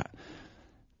weird is that?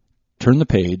 Turn the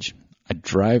page.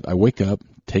 I wake up,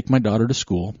 take my daughter to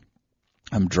school.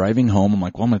 I'm driving home. I'm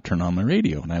like, well, I'm going to turn on my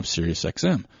radio, and I have Sirius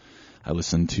XM. I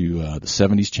listen to the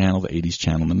 70s channel, the 80s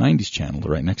channel, and the 90s channel.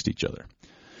 They're right next to each other.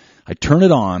 I turn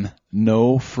it on.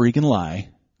 No freaking lie.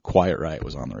 Quiet Riot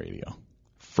was on the radio.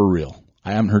 For real.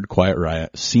 I haven't heard Quiet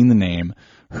Riot, seen the name,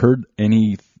 heard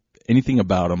anything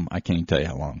about them. I can't even tell you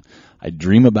how long. I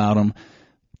dream about them.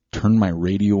 Turned my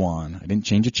radio on. I didn't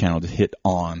change a channel, just hit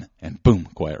on, and boom,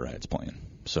 Quiet Riot's playing.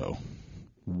 So,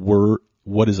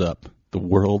 what is up? The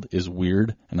world is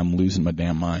weird, and I'm losing my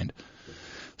damn mind.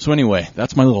 So anyway,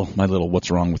 that's my little what's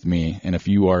wrong with me. And if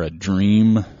you are a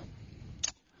dream, I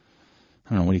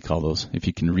don't know, what do you call those? If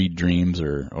you can read dreams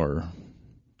or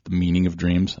the meaning of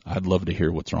dreams, I'd love to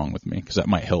hear what's wrong with me, because that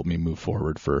might help me move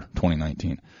forward for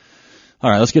 2019. All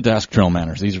right, let's get to Ask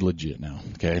TrailManners. These are legit now,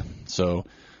 okay? So,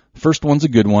 first one's a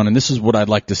good one, and this is what I'd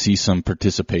like to see some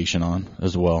participation on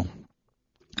as well.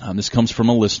 This comes from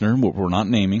a listener. We're not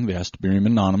naming. They asked to be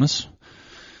anonymous.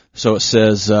 So it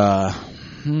says,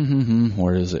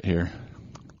 where is it here?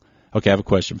 Okay, I have a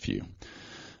question for you.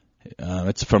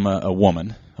 It's from a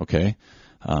woman, okay?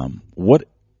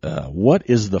 What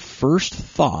is the first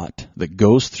thought that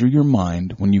goes through your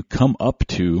mind when you come up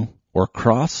to or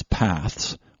cross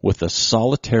paths with a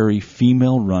solitary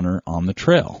female runner on the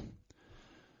trail?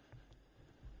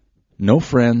 No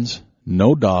friends,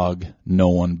 no dog, no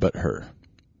one but her.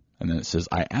 And then it says,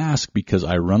 I ask because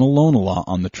I run alone a lot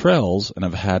on the trails, and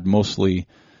I've had mostly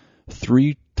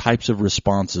 3 types of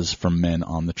responses from men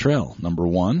on the trail. Number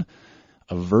 1,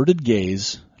 averted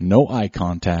gaze, no eye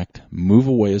contact, move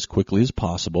away as quickly as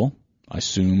possible. I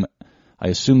assume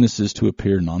this is to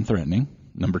appear non-threatening.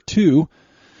 Number 2,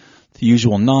 the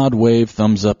usual nod, wave,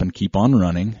 thumbs up, and keep on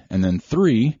running. And then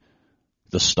 3,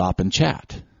 the stop and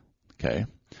chat. Okay.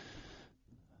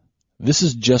 This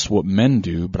is just what men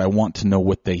do, but I want to know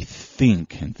what they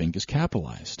think, and think is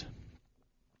capitalized.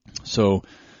 So,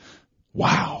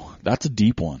 wow, that's a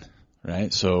deep one,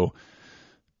 right? So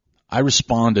I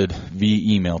responded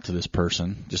via email to this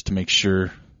person just to make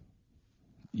sure,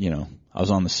 I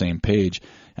was on the same page.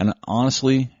 And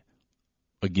honestly,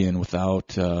 again,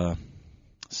 without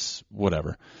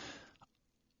whatever,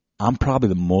 I'm probably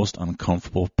the most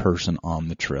uncomfortable person on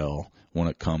the trail when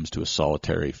it comes to a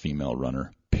solitary female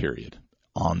runner, period,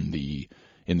 in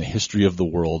the history of the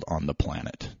world, on the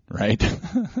planet, right?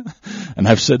 And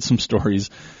I've said some stories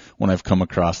when I've come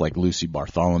across like Lucy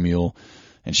Bartholomew,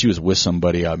 and she was with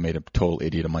somebody. I made a total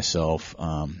idiot of myself.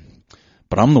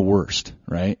 But I'm the worst,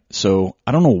 right? So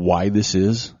I don't know why this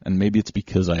is, and maybe it's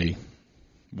because I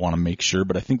want to make sure,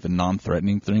 but I think the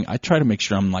non-threatening thing, I try to make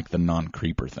sure I'm like the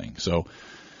non-creeper thing. So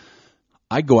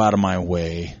I go out of my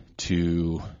way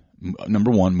to,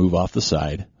 number one, move off the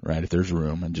side, right, if there's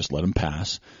room, and just let them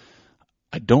pass.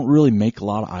 I don't really make a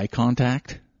lot of eye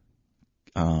contact.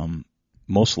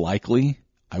 Most likely,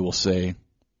 I will say,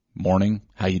 morning,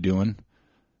 how you doing?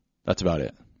 That's about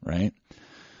it, right?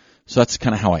 So that's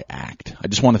kind of how I act. I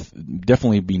just want to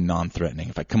definitely be non-threatening.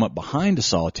 If I come up behind a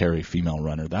solitary female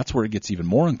runner, that's where it gets even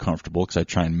more uncomfortable because I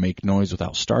try and make noise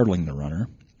without startling the runner,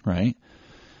 right?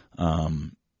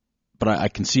 But I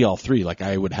can see all three. Like,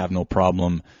 I would have no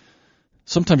problem.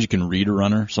 Sometimes you can read a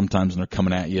runner. Sometimes when they're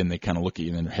coming at you and they kind of look at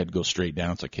you and their head goes straight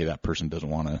down, it's like, hey, that person doesn't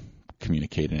want to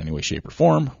communicate in any way, shape, or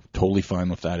form. Totally fine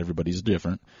with that. Everybody's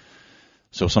different.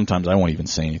 So sometimes I won't even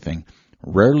say anything.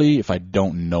 Rarely, if I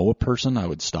don't know a person, I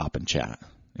would stop and chat.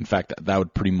 In fact, that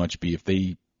would pretty much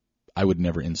be I would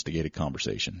never instigate a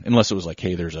conversation. Unless it was like,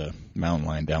 hey, there's a mountain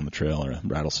lion down the trail, or a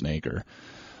rattlesnake, or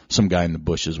some guy in the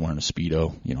bushes wearing a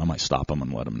Speedo. I might stop them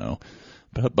and let them know.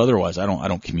 But otherwise, I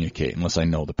don't communicate unless I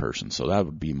know the person. So that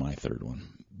would be my third one.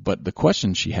 But the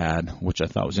question she had, which I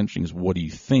thought was interesting, is what do you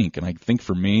think? And I think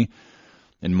for me,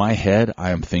 in my head,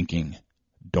 I am thinking,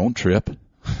 don't trip,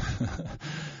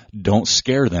 don't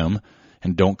scare them,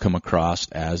 and don't come across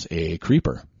as a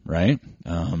creeper, right?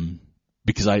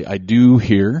 Because I do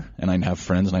hear, and I have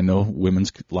friends, and I know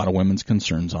a lot of women's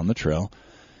concerns on the trail.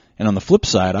 And on the flip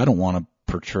side, I don't want to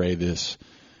portray this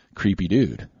creepy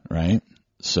dude, right?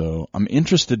 So I'm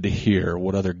interested to hear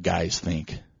what other guys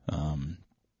think,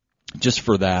 just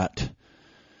for that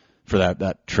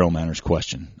TrailManners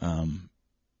question.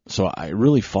 So I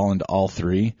really fall into all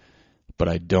three, but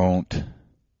I don't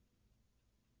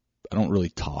really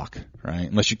talk, right?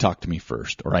 Unless you talk to me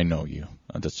first, or I know you.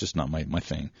 That's just not my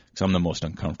thing, because I'm the most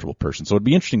uncomfortable person. So it'd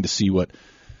be interesting to see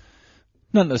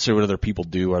not necessarily what other people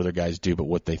do or other guys do, but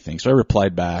what they think. So I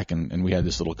replied back, and we had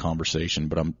this little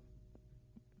conversation,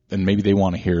 and maybe they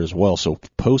want to hear as well. So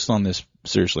post on this,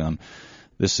 seriously, on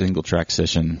this Singletrack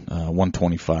Session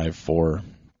 125 for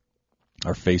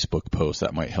our Facebook post.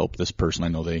 That might help this person. I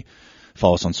know they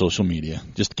follow us on social media.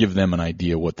 Just give them an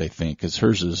idea what they think, because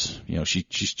hers is, she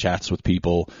chats with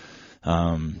people.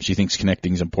 She thinks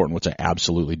connecting is important, which I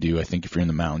absolutely do. I think if you're in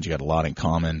the mountains, you got a lot in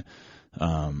common.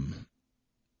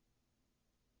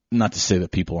 Not to say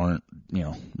that people aren't,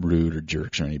 rude or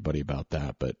jerks or anybody about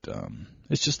that, but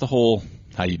it's just the whole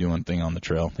how you doing thing on the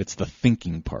trail. It's the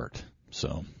thinking part.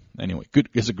 So anyway, good.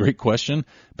 It's a great question,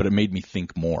 but it made me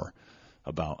think more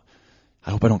about,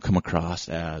 I hope I don't come across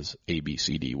as A, B,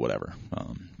 C, D, whatever.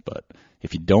 But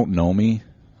if you don't know me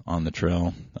on the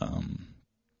trail,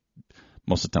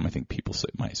 most of the time I think people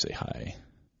might say hi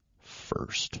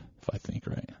first, if I think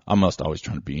right. I'm almost always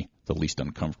trying to be the least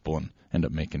uncomfortable and end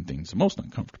up making things the most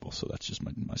uncomfortable. So that's just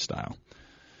my style.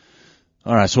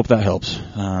 All right, so hope that helps,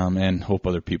 and hope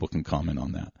other people can comment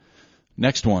on that.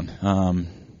 Next one,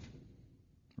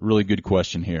 really good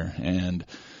question here, and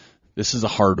this is a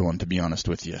hard one, to be honest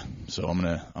with you. So I'm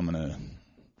gonna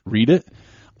read it.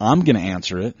 I'm gonna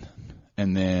answer it,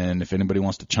 and then if anybody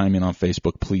wants to chime in on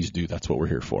Facebook, please do. That's what we're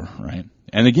here for, right?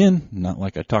 And again, not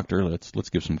like I talked earlier.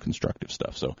 Let's give some constructive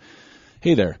stuff. So,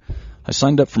 hey there. I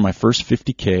signed up for my first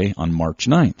 50K on March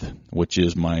 9th, which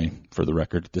is for the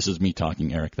record, this is me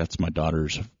talking, Eric. That's my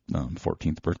daughter's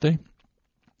 14th birthday.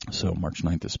 So March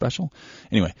 9th is special.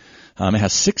 Anyway, it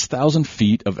has 6,000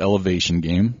 feet of elevation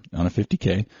gain on a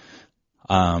 50K.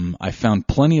 I found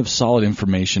plenty of solid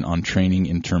information on training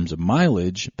in terms of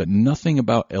mileage, but nothing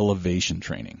about elevation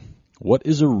training. What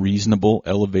is a reasonable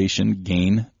elevation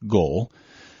gain goal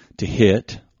to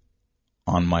hit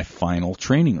on my final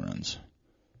training runs?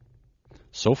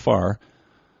 So far,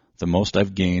 the most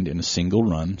I've gained in a single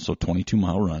run, so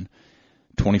 22-mile run,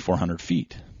 2,400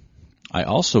 feet. I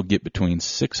also get between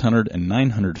 600 and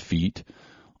 900 feet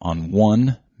on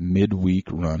one midweek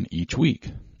run each week.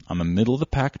 I'm a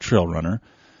middle-of-the-pack trail runner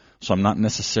So I'm not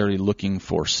necessarily looking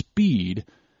for speed,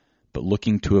 but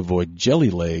looking to avoid jelly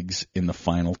legs in the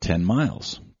final 10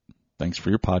 miles. Thanks for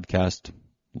your podcast.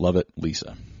 Love it,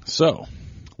 Lisa. So,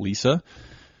 Lisa,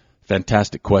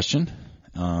 fantastic question.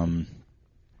 I'm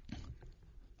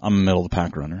a middle of the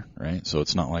pack runner, right? So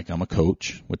it's not like I'm a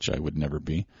coach, which I would never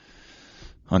be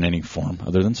on any form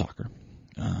other than soccer.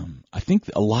 I think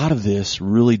a lot of this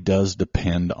really does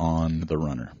depend on the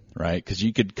runner, right? Because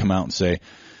you could come out and say,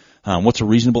 what's a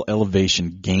reasonable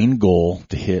elevation gain goal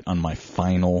to hit on my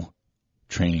final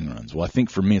training runs? Well, I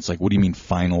think for me, it's like, what do you mean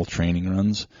final training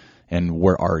runs? And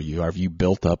where are you? Have you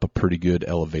built up a pretty good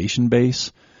elevation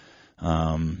base?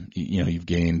 You've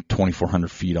gained 2,400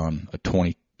 feet on a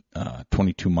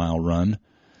 22-mile run.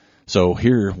 So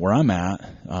here, where I'm at,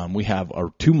 we have a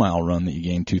 2-mile run that you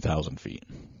gain 2,000 feet.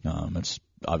 It's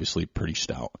obviously pretty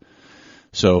stout.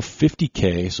 So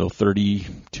 50K, so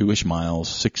 32-ish miles,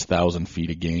 6,000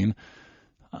 feet a gain.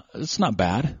 It's not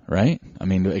bad, right? I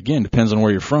mean, again, depends on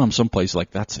where you're from. Some place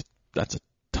like that's a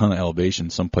ton of elevation.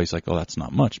 Some place like, oh, that's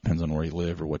not much. Depends on where you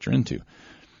live or what you're into.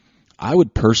 I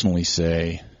would personally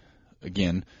say,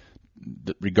 again,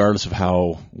 regardless of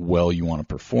how well you want to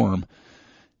perform,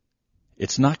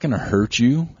 it's not going to hurt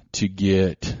you to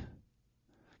get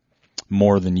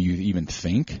more than you even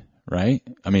think, right?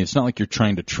 I mean, it's not like you're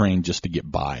trying to train just to get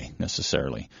by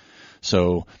necessarily.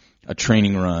 So a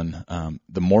training run,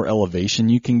 the more elevation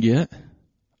you can get,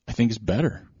 I think is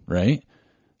better, right?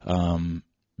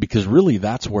 Because really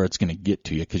that's where it's going to get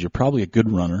to you, because you're probably a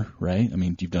good runner, right? I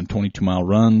mean, you've done 22-mile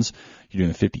runs, you're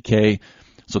doing a 50K.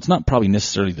 So it's not probably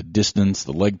necessarily the distance,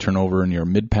 the leg turnover, and you're a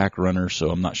mid-pack runner, so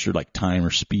I'm not sure like time or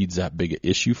speed's that big an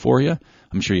issue for you.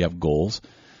 I'm sure you have goals.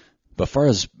 But as far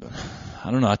as,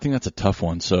 I don't know, I think that's a tough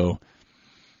one. So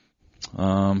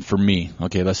for me,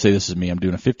 okay, let's say this is me. I'm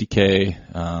doing a 50K,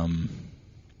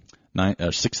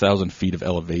 6,000 feet of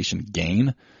elevation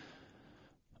gain.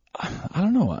 I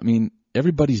don't know. I mean,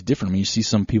 everybody's different. I mean, you see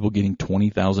some people getting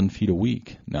 20,000 feet a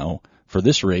week. Now, for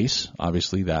this race,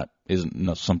 obviously that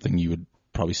isn't something you would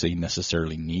probably say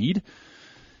necessarily need,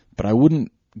 but I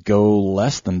wouldn't go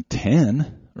less than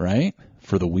 10, right,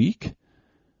 for the week.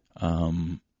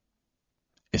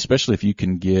 Especially if you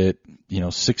can get,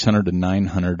 600 to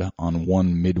 900 on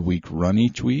one midweek run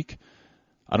each week.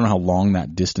 I don't know how long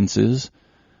that distance is.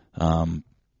 I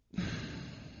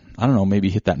don't know, maybe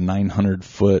hit that 900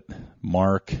 foot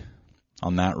mark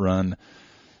on that run.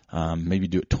 Maybe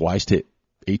do it twice to hit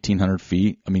 1,800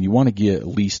 feet. I mean, you want to get at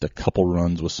least a couple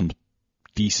runs with some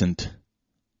decent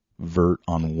vert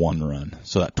on one run.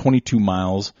 So that 22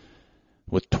 miles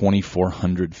with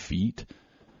 2,400 feet,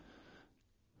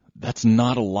 that's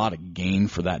not a lot of gain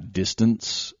for that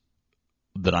distance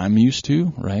that I'm used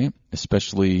to, right?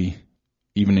 Especially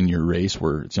even in your race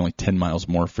where it's only 10 miles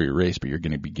more for your race, but you're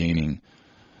going to be gaining,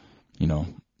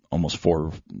 almost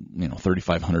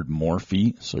 3,500 more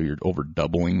feet. So you're over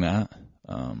doubling that.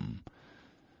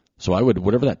 So I would,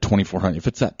 whatever that 2,400, if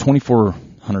it's that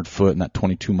 2,400 foot and that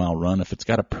 22-mile run, if it's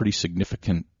got a pretty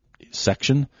significant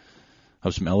section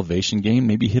of some elevation gain,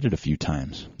 maybe hit it a few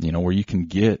times, where you can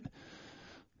get,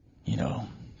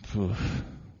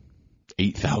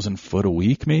 8,000 foot a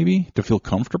week maybe to feel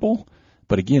comfortable.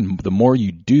 But again, the more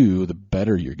you do, the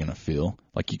better you're going to feel.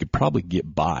 Like you could probably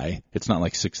get by. It's not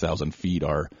like 6,000 feet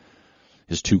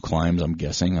is 2 climbs, I'm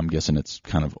guessing. I'm guessing it's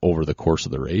kind of over the course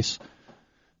of the race.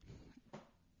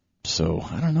 So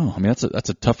I don't know. I mean, that's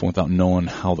a tough one without knowing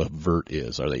how the vert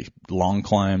is. Are they long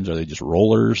climbs? Are they just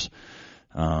rollers?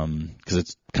 Because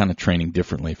it's kind of training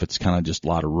differently. If it's kind of just a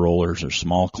lot of rollers or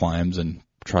small climbs, and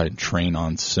try and train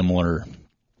on similar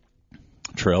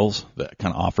trails that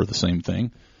kind of offer the same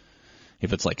thing.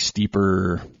 If it's like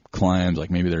steeper climbs,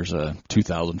 like maybe there's a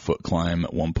 2,000 foot climb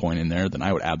at one point in there, then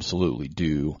I would absolutely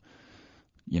do,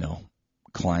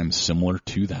 climbs similar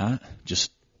to that,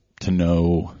 just to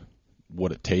know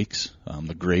what it takes.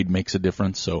 The grade makes a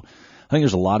difference. So I think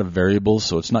there's a lot of variables.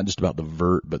 So it's not just about the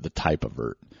vert, but the type of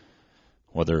vert,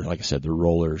 whether, like I said, the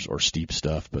rollers or steep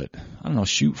stuff. But I don't know,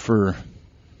 shoot for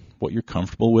what you're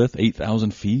comfortable with,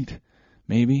 8,000 feet,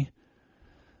 maybe.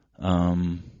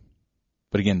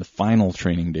 But again, the final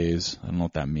training days, I don't know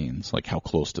what that means, like how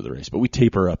close to the race. But we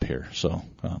taper up here, so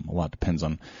a lot depends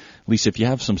on. At least if you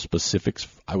have some specifics,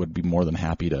 I would be more than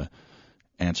happy to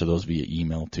answer those via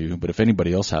email too. But if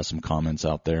anybody else has some comments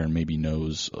out there and maybe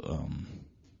knows,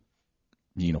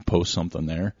 post something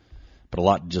there. But a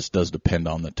lot just does depend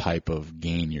on the type of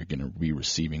gain you're going to be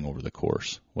receiving over the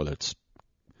course, whether it's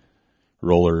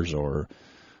rollers or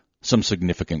some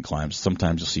significant climbs.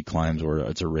 Sometimes you'll see climbs where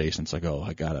it's a race and it's like, oh,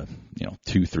 I got a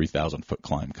 2,000-3,000 foot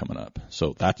climb coming up.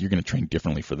 So that you're going to train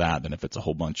differently for that than if it's a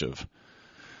whole bunch of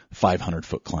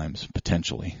 500-foot climbs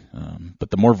potentially. But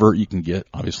the more vert you can get,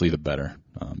 obviously the better,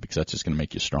 because that's just going to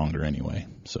make you stronger anyway.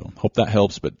 So hope that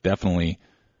helps, but definitely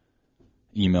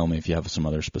email me if you have some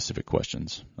other specific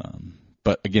questions.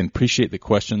 But again, appreciate the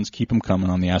questions. Keep them coming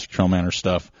on the Ask Trail Manners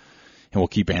stuff, and we'll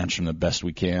keep answering the best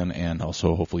we can, and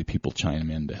also hopefully people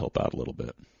chime in to help out a little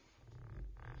bit.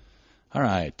 All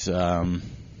right.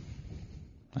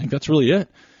 I think that's really it.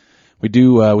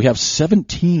 We have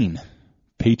 17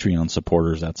 Patreon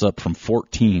supporters. That's up from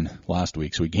 14 last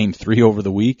week. So we gained 3 over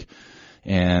the week.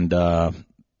 And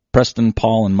Preston,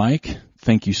 Paul, and Mike,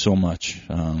 thank you so much.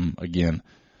 Again,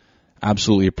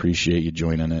 absolutely appreciate you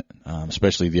joining it,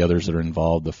 especially the others that are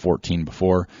involved, the 14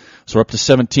 before. So we're up to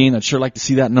 17. I'd sure like to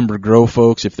see that number grow,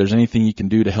 folks. If there's anything you can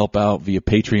do to help out via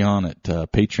Patreon at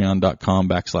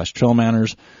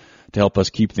patreon.com/TrailManners to help us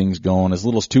keep things going, as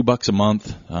little as $2 a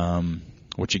month,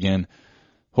 which again,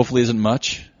 hopefully isn't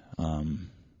much.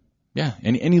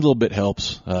 Any little bit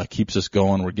helps, keeps us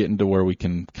going. We're getting to where we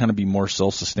can kind of be more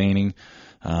self-sustaining,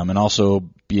 and also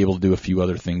be able to do a few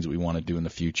other things that we want to do in the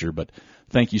future. But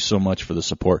thank you so much for the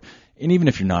support. And even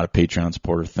if you're not a Patreon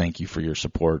supporter, thank you for your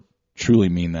support. Truly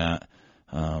mean that.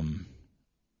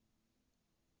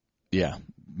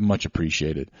 Much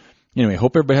appreciated. Anyway,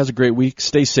 hope everybody has a great week.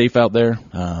 Stay safe out there.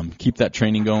 Keep that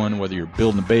training going, whether you're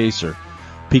building a base or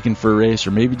peaking for a race,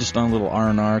 or maybe just on a little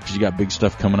R&R because you got big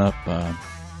stuff coming up.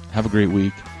 Have a great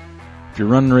week. If you're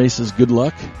running races, good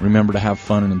luck. Remember to have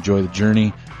fun and enjoy the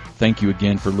journey. Thank you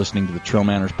again for listening to the Trail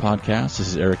Manners podcast. This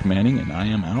is Eric Manning, and I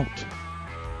am out.